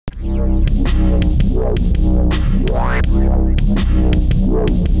What's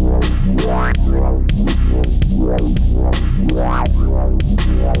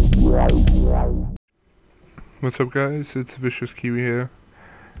up guys, it's Viciouskiwi here,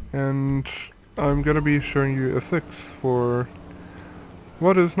 and I'm gonna be showing you a fix for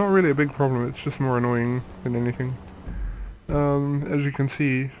what is not really a big problem, it's just more annoying than anything. As you can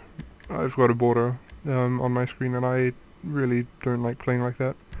see, I've got a border on my screen and I really don't like playing like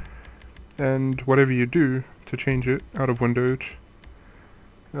that. And whatever you do to change it out of Windows,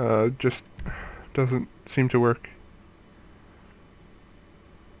 just doesn't seem to work.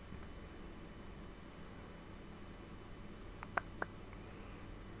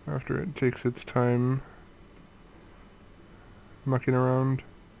 After it takes its time mucking around.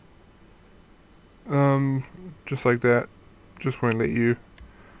 Just like that. Just won't let you.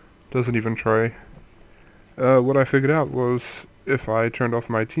 Doesn't even try. What I figured out was if I turned off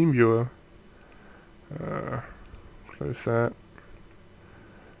my team viewer, close that,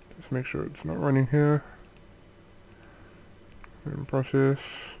 just make sure it's not running here, and process,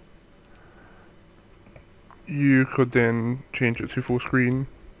 you could then change it to full screen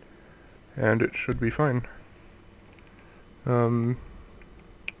and it should be fine. It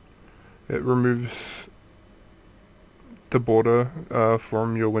removes the border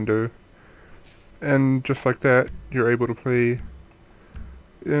from your window, and just like that you're able to play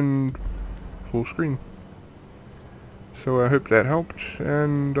in full screen. So I hope that helped,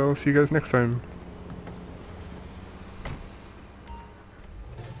 and I'll see you guys next time.